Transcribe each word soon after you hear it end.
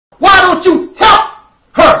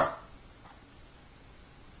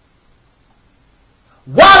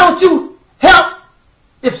don't you help?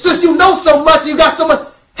 If since you know so much, you got so much,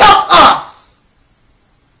 help us.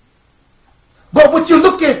 But what you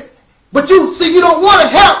look at, but you see, you don't want to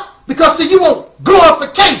help because see, you want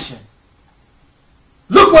glorification.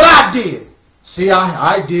 Look what I did. See,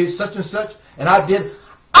 I did such and such, and I did.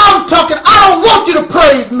 I'm talking, I don't want you to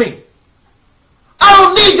praise me. I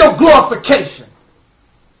don't need your glorification.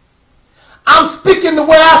 I'm speaking the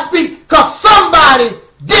way I speak because somebody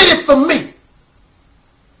did it for me.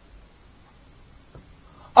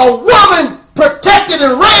 A woman protected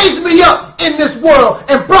and raised me up in this world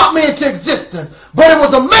and brought me into existence. But it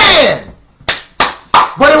was a man.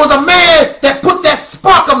 But it was a man that put that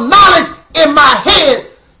spark of knowledge in my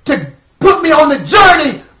head to put me on the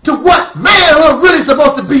journey to what manhood really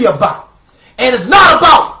supposed to be about. And it's not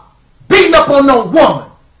about beating up on no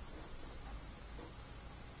woman.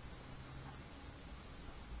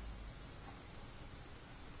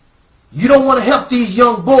 You don't want to help these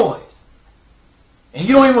young boys. And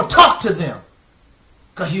you don't even talk to them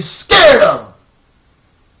because you're scared of them.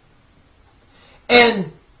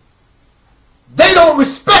 And they don't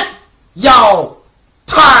respect y'all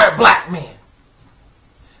tired black men.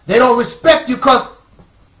 They don't respect you because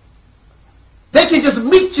they can just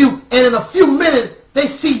meet you and in a few minutes they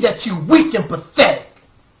see that you're weak and pathetic.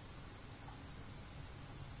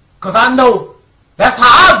 Because I know that's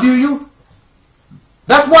how I view you.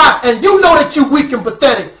 That's why, and you know that you're weak and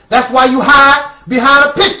pathetic. That's why you hide behind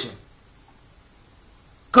a picture.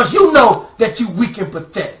 Because you know that you're weak and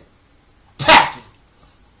pathetic. Tacky.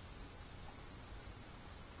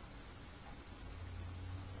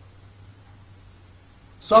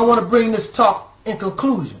 So I want to bring this talk in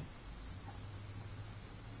conclusion.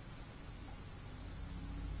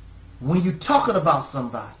 When you're talking about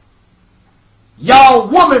somebody, y'all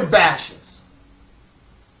woman bashers,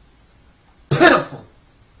 pitiful.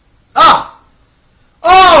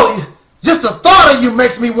 Oh, just the thought of you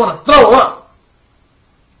makes me want to throw up.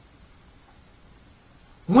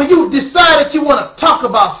 When you decide that you want to talk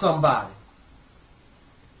about somebody,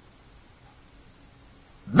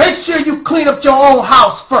 make sure you clean up your own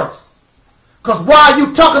house first. Because while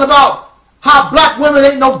you talking about how black women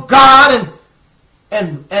ain't no God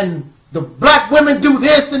and the black women do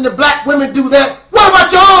this and the black women do that, what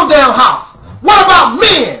about your own damn house? What about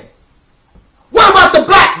men? What about the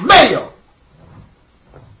black male?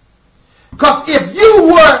 Because if you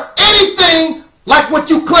were anything like what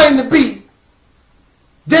you claim to be,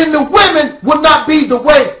 then the women would not be the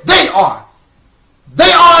way they are.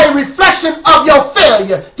 They are a reflection of your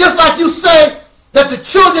failure. Just like you say that the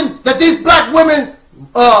children that these black women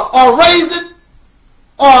are raising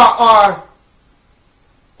are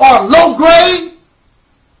low grade.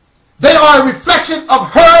 They are a reflection of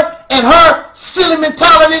her and her silly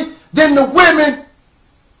mentality. Then the women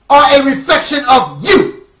are a reflection of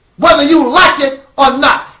you, whether you like it or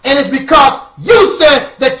not. And it's because you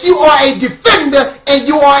said that you are a defender and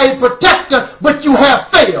you are a protector, but you have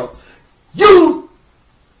failed. You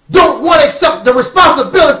don't want to accept the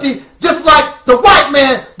responsibility, just like the white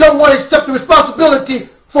man don't want to accept the responsibility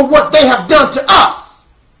for what they have done to us.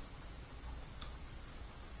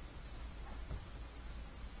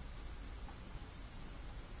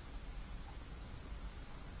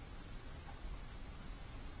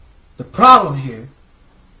 The problem here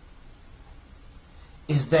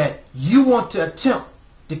is that you want to attempt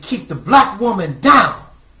to keep the black woman down.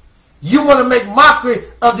 You want to make mockery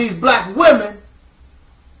of these black women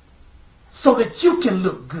so that you can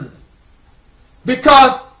look good.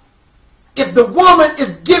 Because if the woman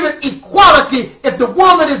is given equality, if the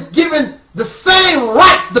woman is given the same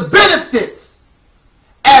rights, the benefits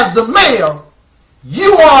as the male,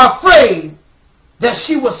 you are afraid that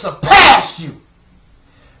she will surpass you.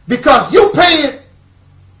 Because you painted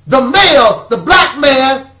the male, the black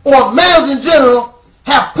man, or males in general,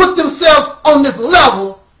 have put themselves on this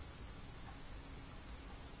level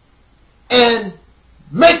and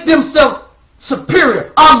make themselves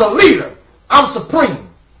superior. I'm the leader. I'm supreme.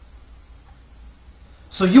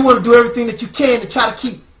 So you want to do everything that you can to try to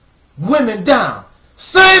keep women down.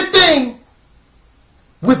 Same thing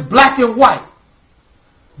with black and white.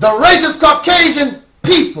 The racist Caucasian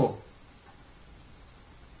people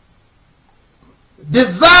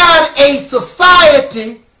designed a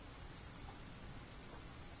society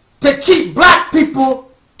to keep black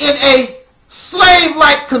people in a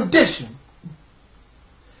slave-like condition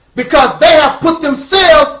because they have put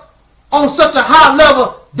themselves on such a high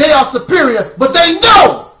level they are superior, but they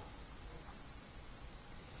know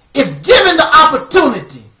if given the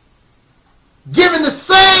opportunity, given the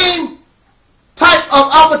same type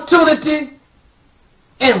of opportunity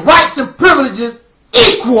and rights and privileges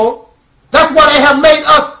equal, that's why they have made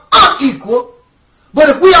us unequal, but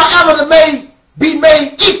if we are ever to be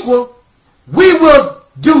made equal, we will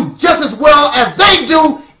do just as well as they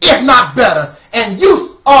do, if not better. And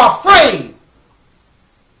you are afraid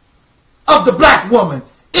of the black woman.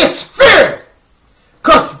 It's fear,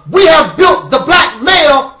 because we have built the black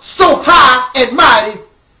male so high and mighty.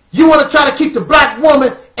 You want to try to keep the black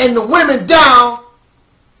woman and the women down,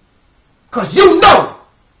 because you know,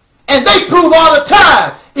 and they prove all the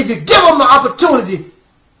time, if you give them the opportunity,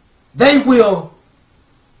 they will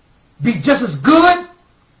be just as good,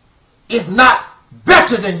 if not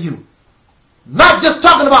better than you. Not just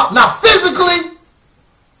talking about now physically,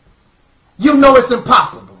 you know it's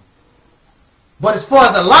impossible. But as far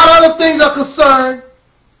as a lot of other things are concerned,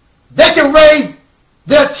 they can raise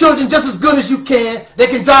their children just as good as you can. They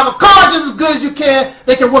can drive a car just as good as you can.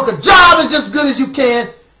 They can work a job just as good as you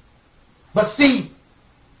can. But see,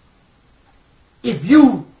 if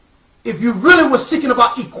you really were seeking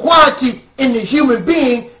about equality in the human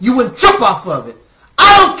being, you wouldn't trip off of it.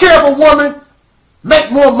 I don't care if a woman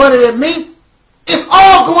make more money than me. It's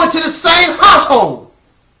all going to the same household.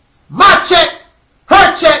 My check,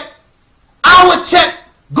 her check, our checks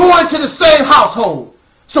going to the same household.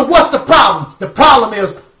 So what's the problem? The problem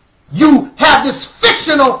is you have this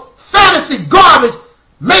fictional fantasy garbage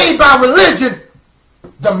made by religion.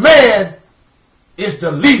 The man is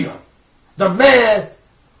the leader. The man.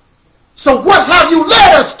 So what have you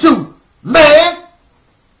led us to, man?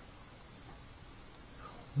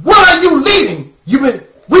 What are you leading?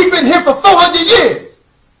 We've been here for 400 years.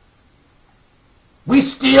 We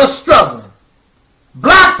still struggling.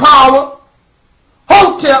 Black power,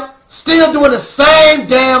 Hotep, still doing the same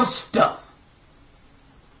damn stuff.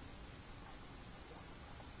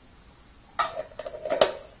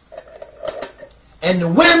 And the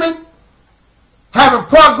women haven't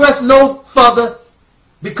progressed no further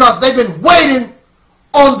because they've been waiting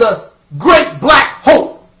on the great black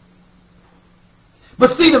hope.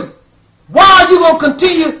 But see, why are you going to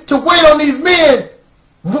continue to wait on these men,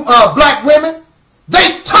 black women?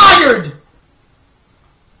 They tired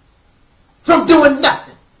from doing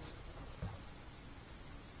nothing.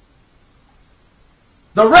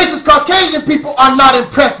 The racist Caucasian people are not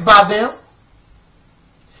impressed by them.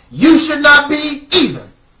 You should not be either.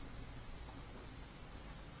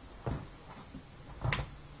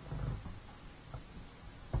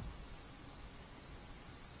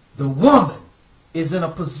 The woman is in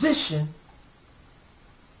a position,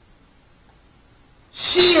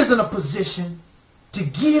 she is in a position to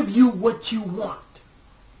give you what you want.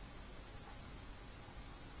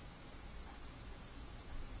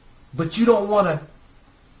 But you don't want to,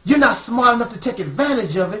 you're not smart enough to take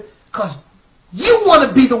advantage of it because you want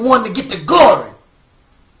to be the one to get the glory.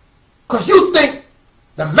 Because you think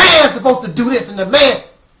the man's supposed to do this and the man,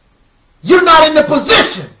 you're not in the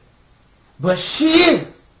position. But she is.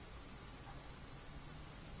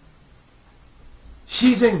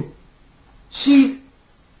 She's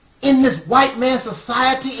in this white man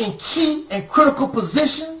society in key and critical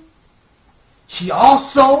positions. She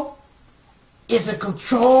also is in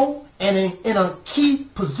control and in a key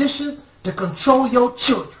position to control your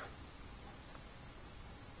children.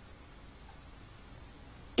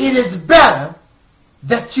 It is better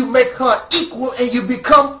that you make her equal and you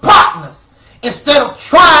become partners instead of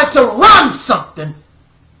trying to run something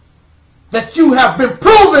that you have been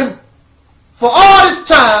proven for all this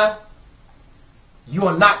time you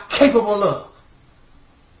are not capable of.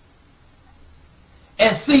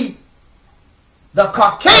 And see, the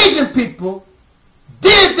Caucasian people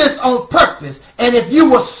did this on purpose. And if you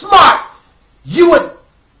were smart, you would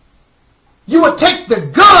take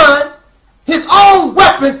the gun, his own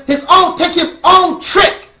weapon, take his own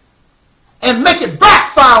trick, and make it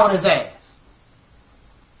backfire on his ass.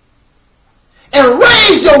 And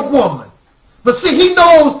raise your woman. But see, he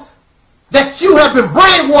knows that you have been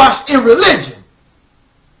brainwashed in religion.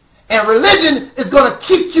 And religion is going to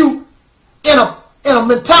keep you in a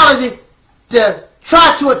mentality to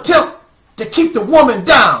try to attempt to keep the woman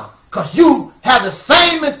down. Because you have the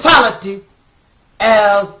same mentality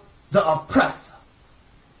as the oppressor.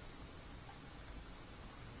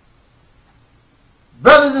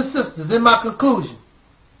 Brothers and sisters, in my conclusion,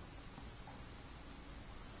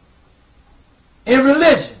 in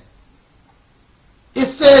religion,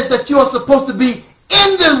 it says that you are supposed to be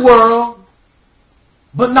in this world,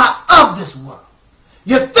 but not of this world.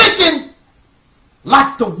 You're thinking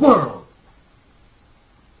like the world.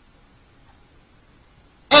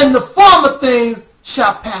 And the former things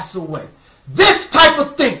shall pass away. This type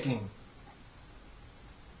of thinking,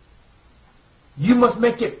 you must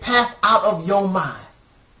make it pass out of your mind.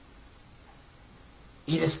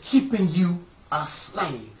 It is keeping you a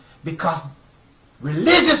slave. Because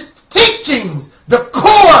religious teachings, the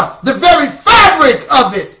core, the very fabric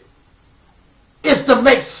of it, is to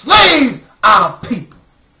make slaves out of people.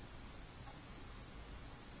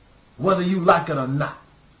 Whether you like it or not.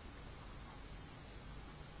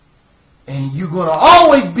 And you're going to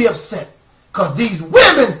always be upset because these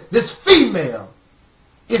women, this female,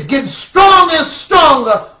 is getting stronger and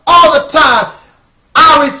stronger all the time.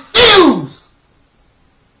 I refuse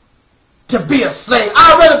to be a slave.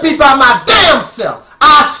 I'd rather be by my damn self.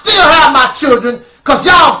 I still have my children because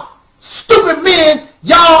y'all stupid men,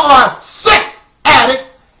 y'all are sex addicts.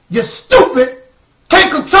 You're stupid.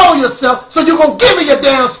 Can't control yourself, so you're going to give me your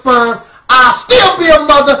damn sperm. I'll still be a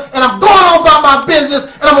mother, and I'm going on about my business,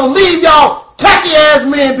 and I'm going to leave y'all tacky-ass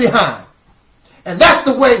men behind. And that's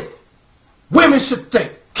the way women should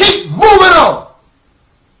think. Keep moving on.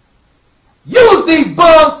 Use these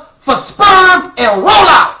bugs for sperm and roll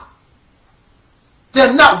out.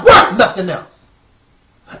 They're not worth nothing else.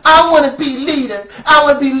 I want to be leader. I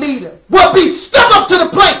want to be leader. Well, step up to the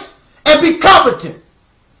plate and be competent.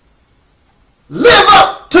 Live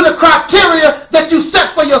up to the criteria that you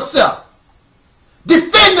set for yourself.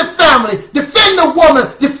 Defend the family. Defend the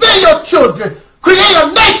woman. Defend your children. Create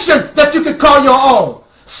a nation that you can call your own.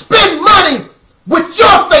 Spend money with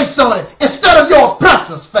your face on it instead of your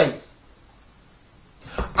oppressor's face.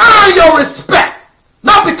 Earn your respect.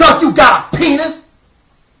 Not because you got a penis.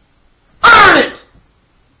 Earn it.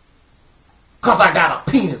 Because I got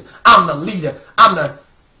a penis. I'm the leader. I'm the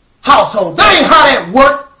household. That ain't how that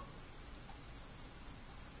works.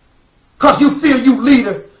 Because you feel you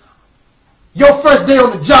leader. Your first day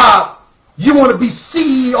on the job, you want to be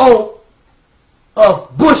CEO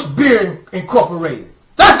of Bush Beer Incorporated.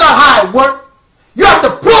 That's not how it works. You have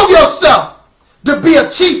to prove yourself to be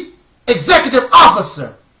a chief executive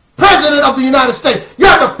officer, president of the United States. You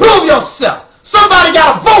have to prove yourself. Somebody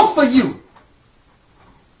got to vote for you.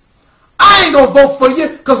 I ain't going to vote for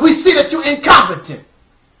you because we see that you're incompetent.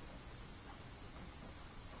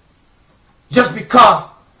 Just because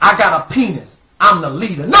I got a penis, I'm the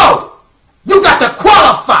leader. No! You got to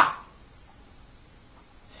qualify.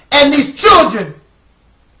 And these children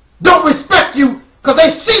don't respect you because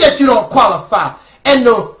they see that you don't qualify. And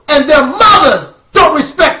their mothers don't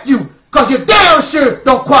respect you because you damn sure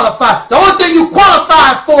don't qualify. The only thing you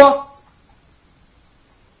qualified for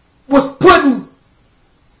was putting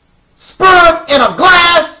sperm in a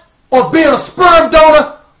glass or being a sperm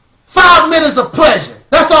donor. 5 minutes of pleasure.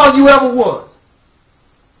 That's all you ever was.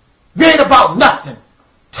 You ain't about nothing.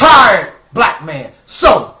 Tired black man.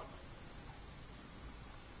 So,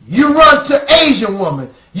 you run to Asian woman.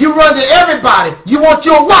 You run to everybody. You want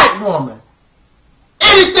your white woman.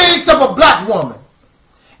 Anything except a black woman.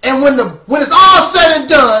 And when it's all said and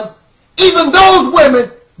done, even those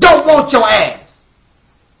women don't want your ass.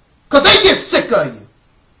 Because they get sick of you.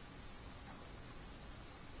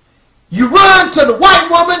 You run to the white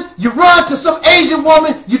woman. You run to some Asian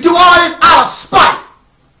woman. You do all this out of spite.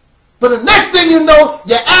 But the next thing you know,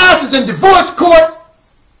 your ass is in divorce court,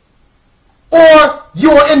 or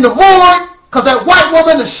you're in the morgue because that white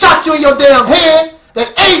woman has shot you in your damn head.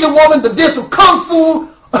 That Asian woman that did some kung fu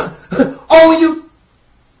on you.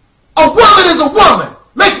 A woman is a woman.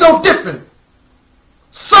 Makes no difference.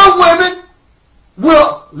 Some women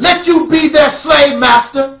will let you be their slave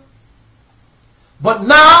master. But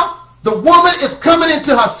now, the woman is coming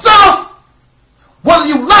into herself, whether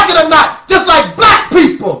you like it or not, just like black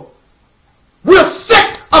people. We're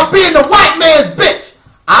sick of being the white man's bitch.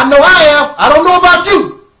 I know I am. I don't know about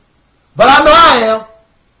you. But I know I am.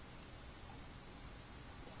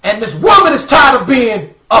 And this woman is tired of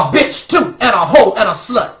being a bitch too, and a hoe, and a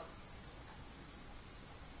slut.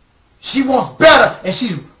 She wants better, and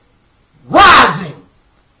she's rising.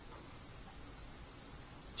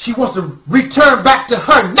 She wants to return back to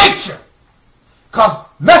her nature. Because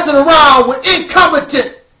messing around with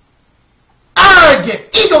incompetent, arrogant,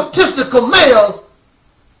 egotistical males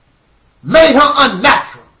made her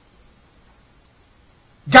unnatural.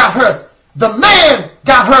 The man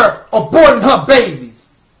got her aborting her babies.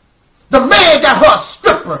 The man got her a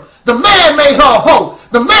stripper. The man made her a hoe.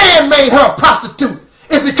 The man made her a prostitute.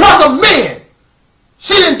 It's because of men.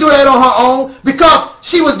 She didn't do that on her own because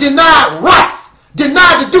she was denied rights,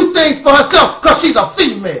 denied to do things for herself because she's a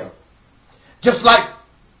female. Just like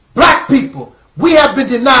black people, we have been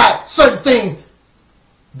denied certain things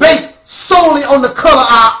based solely on the color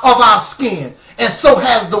of our skin, and so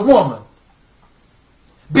has the woman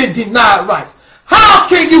been denied rights. How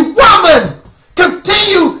can you, woman,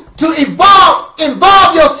 continue to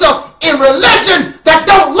involve yourself in religion that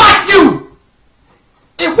don't like you?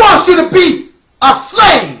 It wants you to be a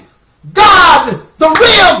slave. God, the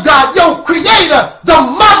real of God, your creator, the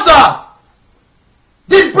mother,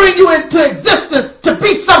 didn't bring you into existence to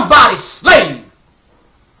be somebody's slave.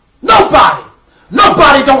 Nobody.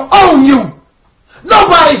 Nobody don't own you.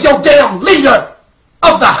 Nobody's your damn leader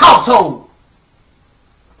of the household.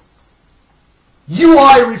 You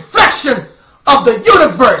are a reflection of the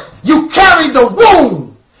universe. You carry the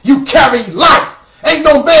womb. You carry life. Ain't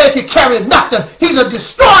no man can carry nothing. He's a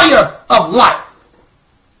destroyer of life.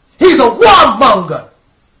 He's a warmonger.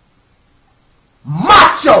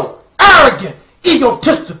 Macho, arrogant,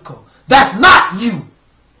 egotistical. That's not you.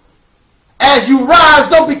 As you rise,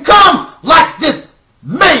 don't become like this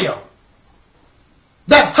male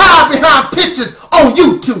that hide behind pictures on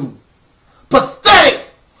YouTube. Pathetic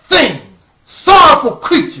things. Sorrowful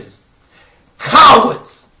creatures. Cowards.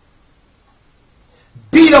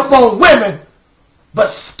 Beat up on women,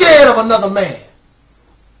 but scared of another man.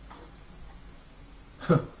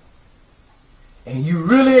 And you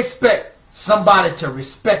really expect somebody to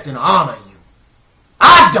respect and honor you.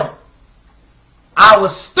 I don't. I will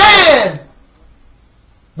stand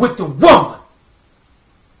with the woman.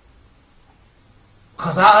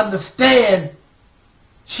 Because I understand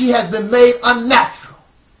she has been made unnatural.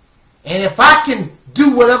 And if I can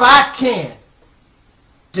do whatever I can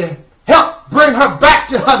to help bring her back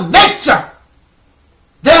to her nature,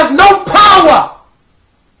 there's no power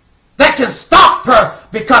that can stop her,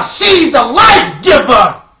 because she's the life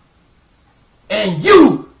giver. And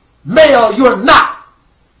you, male, you're not.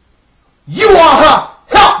 You are her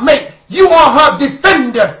helpmate. You are her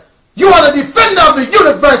defender. You are the defender of the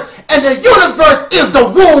universe, and the universe is the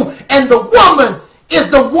womb, and the woman is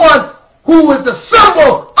the one who is the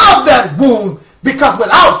symbol of that womb, because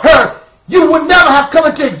without her, you would never have come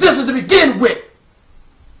into existence to begin with.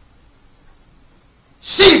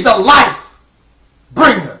 She's the life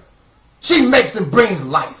bringer. She makes and brings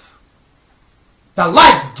life. The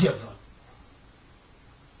life giver.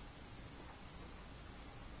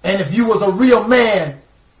 And if you was a real man,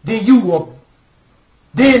 then you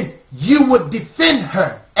would defend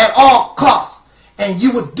her at all costs, and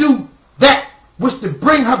you would do that which to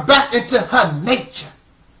bring her back into her nature.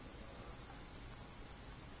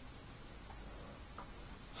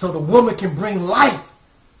 So the woman can bring life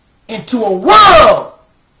into a world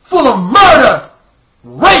full of murder,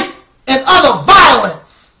 rape, and other violence.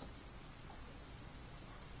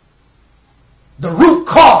 The root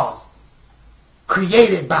cause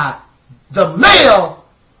created by the male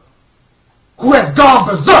who has gone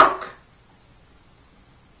berserk,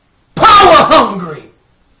 power hungry,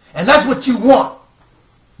 and that's what you want.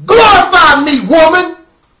 Glorify me, woman,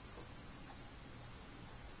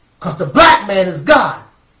 because the black man is God,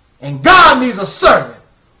 and God needs a servant.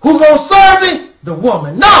 Who gonna serve me? The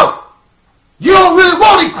woman. No, you don't really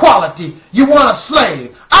want equality. You want a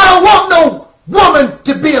slave. I don't want no woman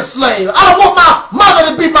to be a slave. I don't want my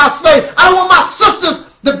mother to be my slave. I don't want my sisters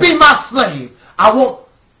to be my slave. I want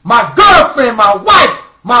my girlfriend, my wife,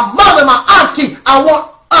 my mother, my auntie. I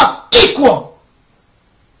want us equal.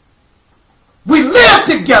 We live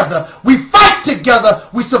together. We fight together.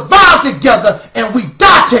 We survive together. And we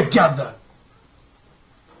die together.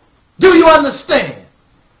 Do you understand?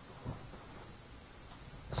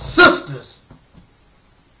 Sisters,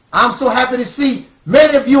 I'm so happy to see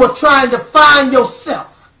many of you are trying to find yourself.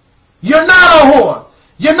 You're not a whore.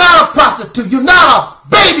 You're not a prostitute. You're not a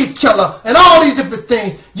baby killer and all these different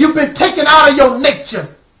things. You've been taken out of your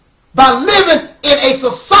nature by living in a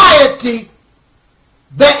society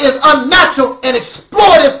that is unnatural and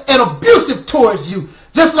exploitive and abusive towards you.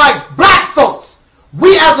 Just like black folks,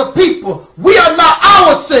 we as a people, we are not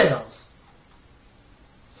ourselves.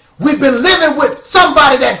 We've been living with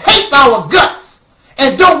somebody that hates our guts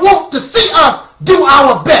and don't want to see us do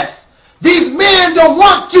our best. These men don't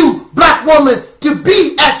want you, black woman, to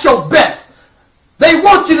be at your best. They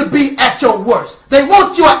want you to be at your worst. They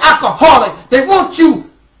want you an alcoholic. They want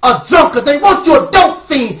you a drunkard. They want you a dope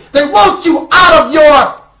fiend. They want you out of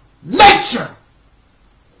your nature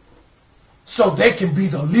so they can be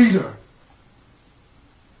the leader.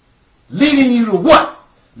 Leading you to what?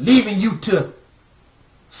 Leading you to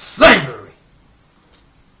slavery.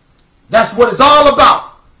 That's what it's all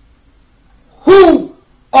about. Who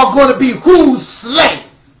are going to be whose slave?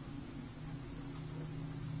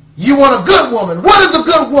 You want a good woman. What is a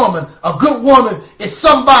good woman? A good woman is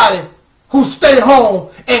somebody who stay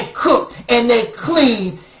home and cook and they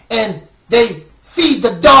clean and they feed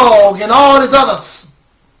the dog and all this other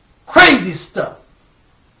crazy stuff.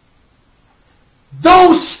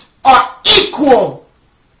 Those are equal.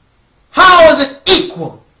 How is it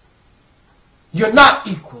equal? You're not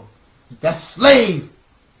equal. That's slave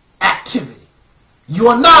activity. You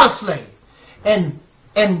are not a slave. And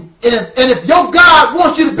And if your God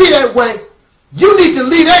wants you to be that way, you need to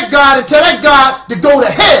leave that God and tell that God to go to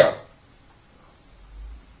hell.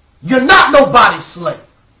 You're not nobody's slave.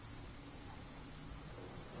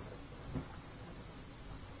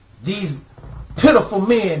 These pitiful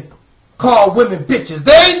men call women bitches.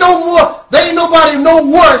 They ain't nobody no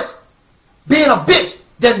worse being a bitch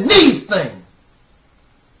than these things.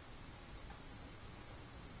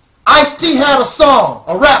 Ice-T had a song,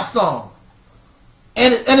 a rap song,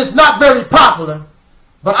 and it's not very popular,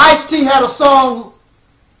 but Ice-T had a song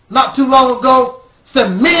not too long ago, said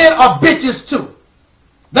men are bitches too.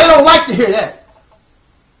 They don't like to hear that,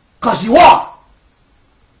 because you are.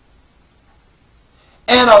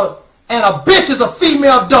 And a bitch is a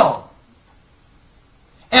female dog.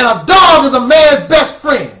 And a dog is a man's best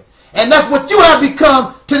friend. And that's what you have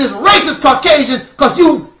become to this racist Caucasian, because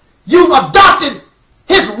you adopted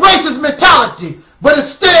his racist mentality. But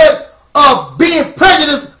instead of being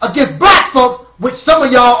prejudiced against black folks, which some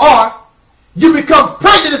of y'all are, you become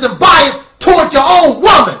prejudiced and biased towards your own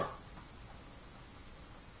woman.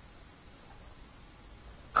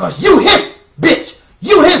 Because you his bitch.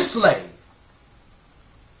 You his slave.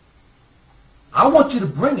 I want you to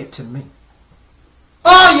bring it to me.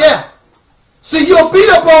 Oh, yeah. See, you'll beat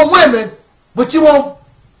up on women, but you won't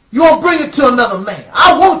bring it to another man.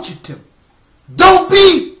 I want you to. Don't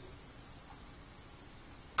be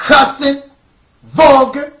cussing,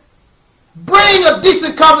 vulgar. Bring a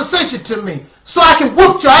decent conversation to me so I can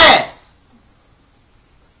whoop your ass.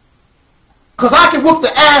 Because I can whoop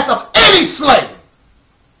the ass of any slave.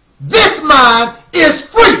 This mind is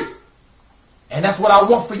free. And that's what I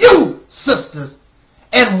want for you, sisters.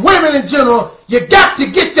 And women in general, you got to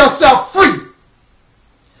get yourself free.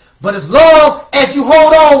 But as long as you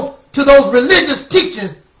hold on to those religious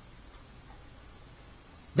teachings,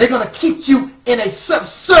 they're going to keep you in a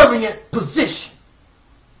subservient position.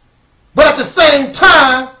 But at the same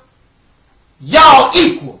time, y'all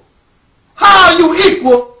equal. How are you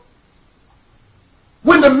equal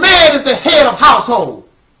when the man is the head of household?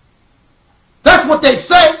 That's what they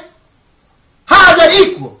say. How is that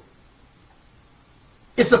equal?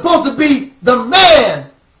 It's supposed to be the man,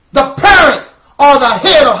 the parents are the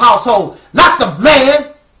head of household, not the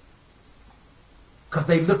man, because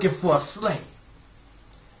they're looking for a slave.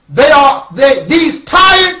 These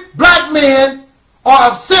tired black men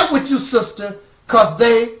are upset with you, sister,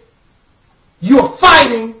 because you're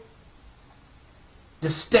fighting to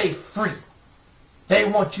stay free. They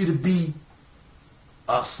want you to be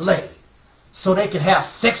a slave so they can have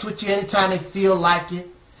sex with you anytime they feel like it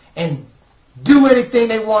and do anything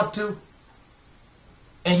they want to,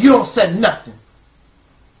 and you don't say nothing.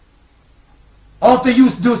 All thing you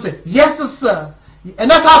used to do is say, yes, sir.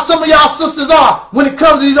 And that's how some of y'all sisters are when it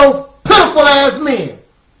comes to these old pitiful ass men.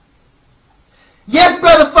 Yes,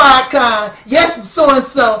 brother Firekind. Yes,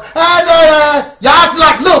 so-and-so. Y'all act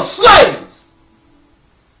like little slaves.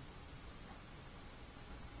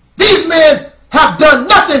 These men have done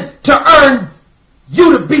nothing to earn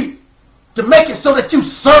you to make it so that you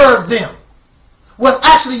serve them. Well,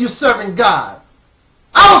 actually you're serving God.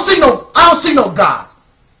 I don't see no God.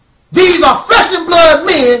 These are flesh and blood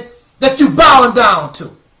men that you bowing down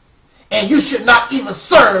to. And you should not even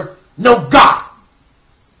serve no God.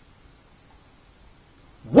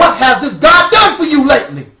 What has this God done for you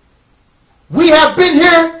lately? We have been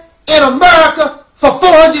here in America for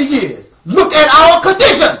 400 years. Look at our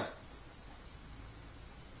condition.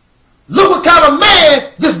 Look what kind of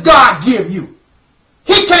man this God give you.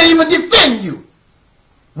 He can't even defend you.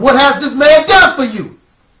 What has this man done for you?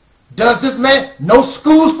 Does this man no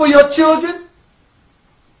schools for your children?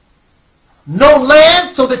 No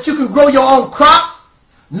land so that you can grow your own crops?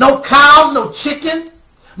 No cows, no chickens,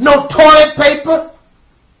 no toilet paper?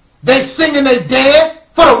 They sing and they dance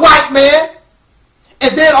for the white man,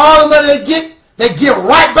 and then all the money they give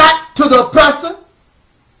right back to the oppressor.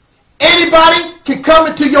 Anybody can come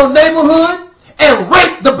into your neighborhood and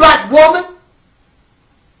rape the black woman,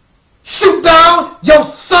 shoot down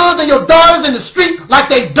your sons and your daughters in the street like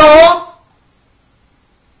they dogs.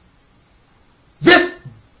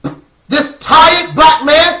 This tired black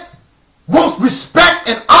man wants respect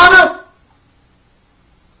and honor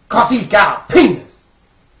because he's got a penis.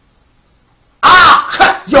 I'll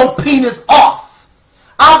cut your penis off.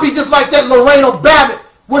 I'll be just like that Lorena Babbitt,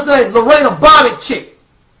 what's that Lorena Bobbitt chick.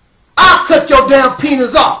 I'll cut your damn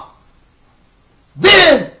penis off.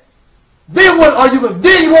 Then what are you going to do?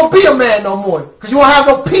 Then you won't be a man no more because you won't have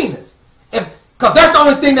no penis. Because that's the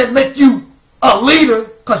only thing that makes you a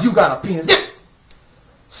leader, because you got a penis.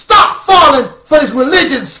 Stop falling for this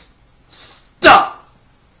religion stuff.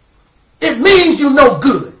 It means you no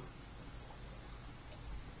good.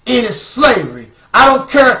 it is slavery. I don't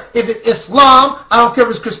care if it's Islam, I don't care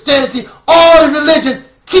if it's Christianity, all the religions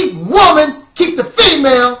keep the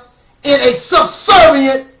female in a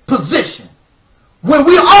subservient position. When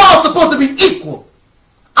we all supposed to be equal.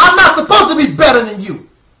 I'm not supposed to be better than you.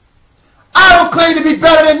 I don't claim to be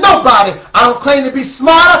better than nobody. I don't claim to be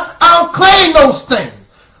smarter. I don't claim those things.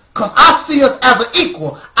 Because I see us as an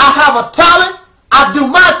equal. I have a talent. I do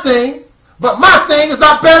my thing. But my thing is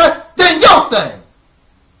not better than your thing.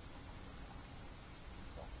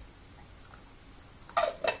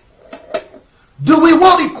 Do we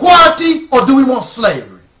want equality or do we want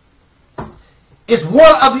slavery? It's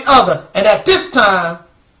one or the other. And at this time,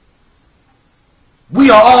 we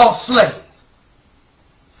are all slaves.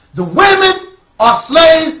 The women are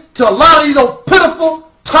slaves to a lot of these old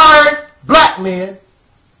pitiful, tired black men,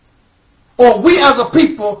 or we as a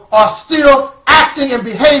people are still acting and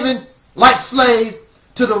behaving like slaves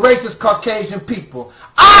to the racist Caucasian people.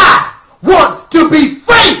 I want to be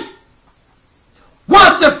free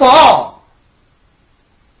once and for all.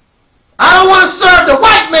 I don't want to serve the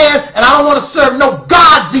white man, and I don't want to serve no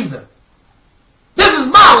gods either. This is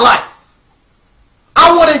my life.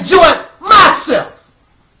 I want to enjoy it myself.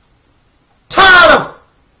 Tired of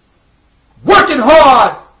working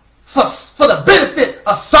hard for the benefit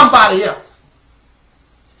of somebody else.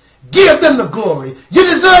 Give them the glory. You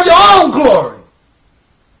deserve your own glory.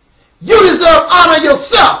 You deserve honor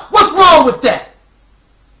yourself. What's wrong with that?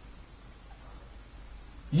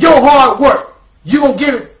 Your hard work, you going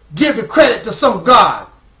to give the credit to some God.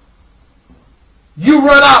 You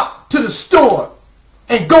run out to the store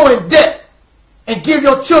and go in debt and give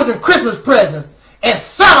your children Christmas presents, and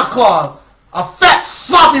Santa Claus, a fat,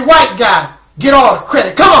 sloppy white guy, get all the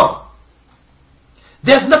credit. Come on.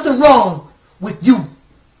 There's nothing wrong with you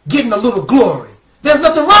getting a little glory. There's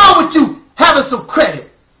nothing wrong with you having some credit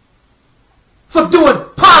for doing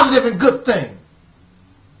positive and good things.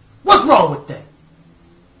 What's wrong with that?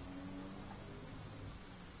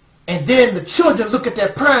 And then the children look at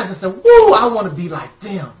their parents and say, woo, I want to be like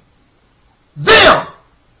them. Them!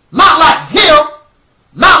 Not like him,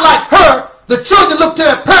 not like her. The children look to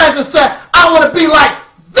their parents and say, I want to be like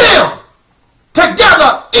them.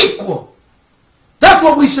 Together, equal. That's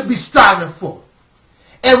what we should be striving for.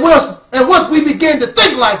 And once we begin to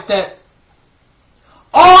think like that,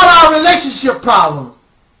 all our relationship problems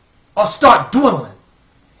will start dwindling.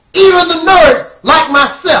 Even the nerds like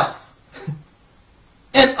myself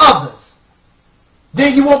and others.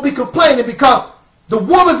 Then you won't be complaining because the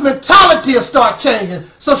woman's mentality will start changing,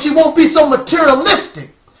 so she won't be so materialistic.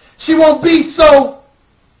 She won't be so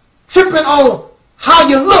tripping on how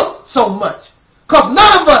you look so much. Because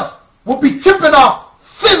none of us will be tripping off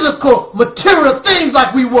physical, material things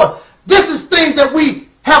like we were. This is things that we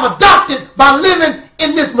have adopted by living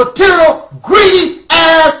in this material, greedy,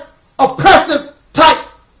 ass, oppressive type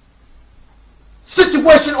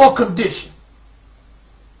situation or condition.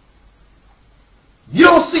 You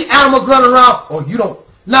don't see animals running around, or you don't.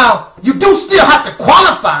 Now, you do still have to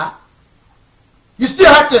qualify. You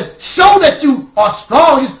still have to show that you are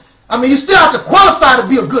strong. You still have to qualify to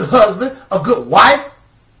be a good husband, a good wife.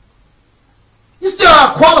 You still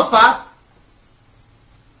have to qualify.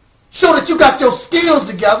 Show that you got your skills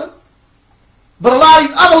together. But a lot of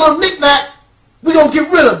these other little knickknacks, we're going to get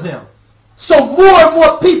rid of them. So more and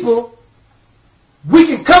more people, we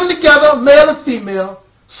can come together, male and female,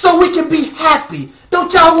 so we can be happy.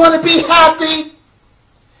 Don't y'all want to be happy?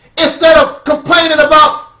 Instead of complaining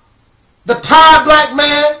about the tired black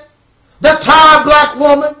man, the tired black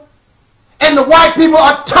woman, and the white people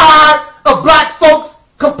are tired of black folks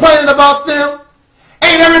complaining about them.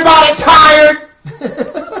 Ain't everybody tired?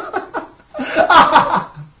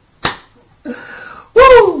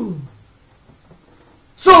 Woo!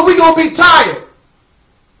 So we're going to be tired.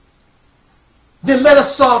 Then let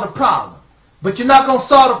us solve the problem. But you're not going to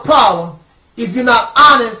solve the problem if you're not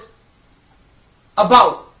honest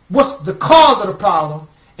about what's the cause of the problem,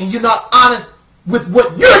 and you're not honest with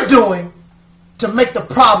what you're doing to make the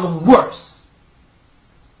problem worse.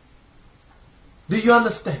 Do you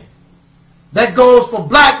understand? That goes for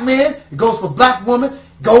black men, it goes for black women,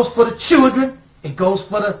 it goes for the children, it goes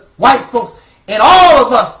for the white folks, and all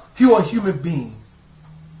of us who are human beings.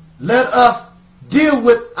 Let us deal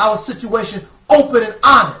with our situation open and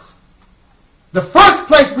honest. The first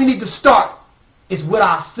place we need to start is with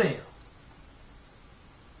ourselves.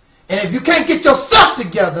 And if you can't get yourself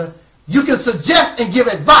together, you can suggest and give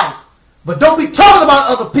advice, but don't be talking about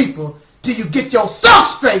other people till you get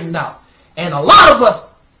yourself straightened out. And a lot of us,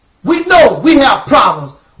 we know we have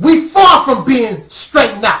problems. We far from being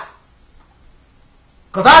straightened out.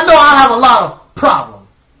 Because I know I have a lot of problems.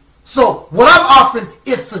 So what I'm offering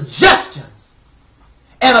is suggestions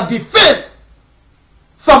and a defense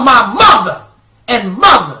for my mother and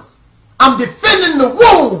mothers. I'm defending the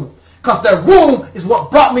womb, because that womb is what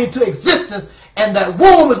brought me into existence, and that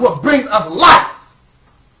womb is what brings us life.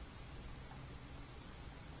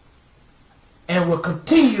 And will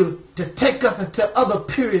continue to take us into other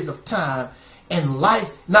periods of time. And life,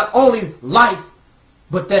 not only life,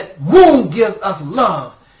 but that womb gives us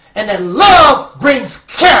love. And that love brings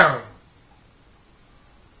caring.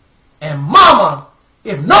 And mama,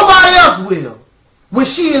 if nobody else will, when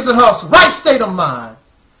she is in her right state of mind,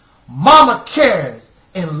 mama cares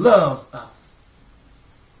and loves us.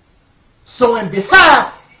 So in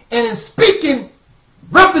behalf and in speaking,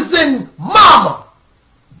 representing mama,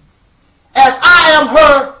 as I am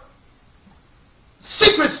her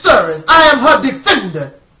secret service, I am her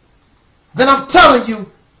defender, then I'm telling you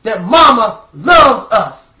that mama loves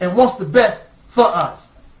us and wants the best for us.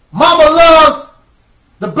 Mama loves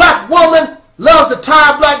the black woman, loves the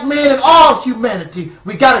tired black man, and all humanity.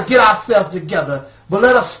 We got to get ourselves together. But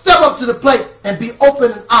let us step up to the plate and be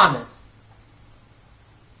open and honest.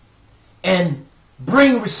 And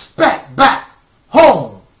bring respect back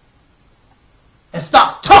home. And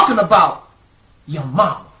stop talking about your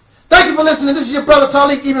mama. Thank you for listening. This is your brother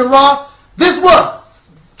Taalik Ibn'rad. This was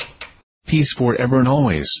Peace Forever and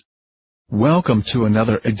Always. Welcome to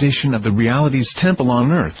another edition of the Reality's Temple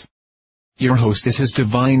on Earth. Your host is His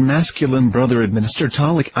Divine Masculine Brother AdMinister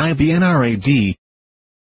Taalik Ibn'rad.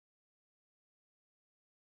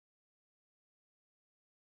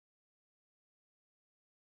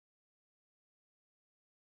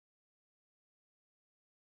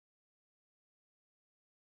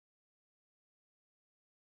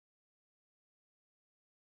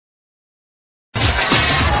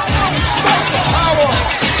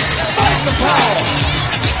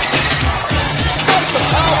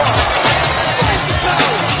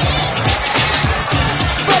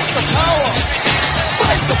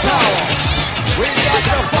 We got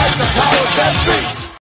to fight the powers that be.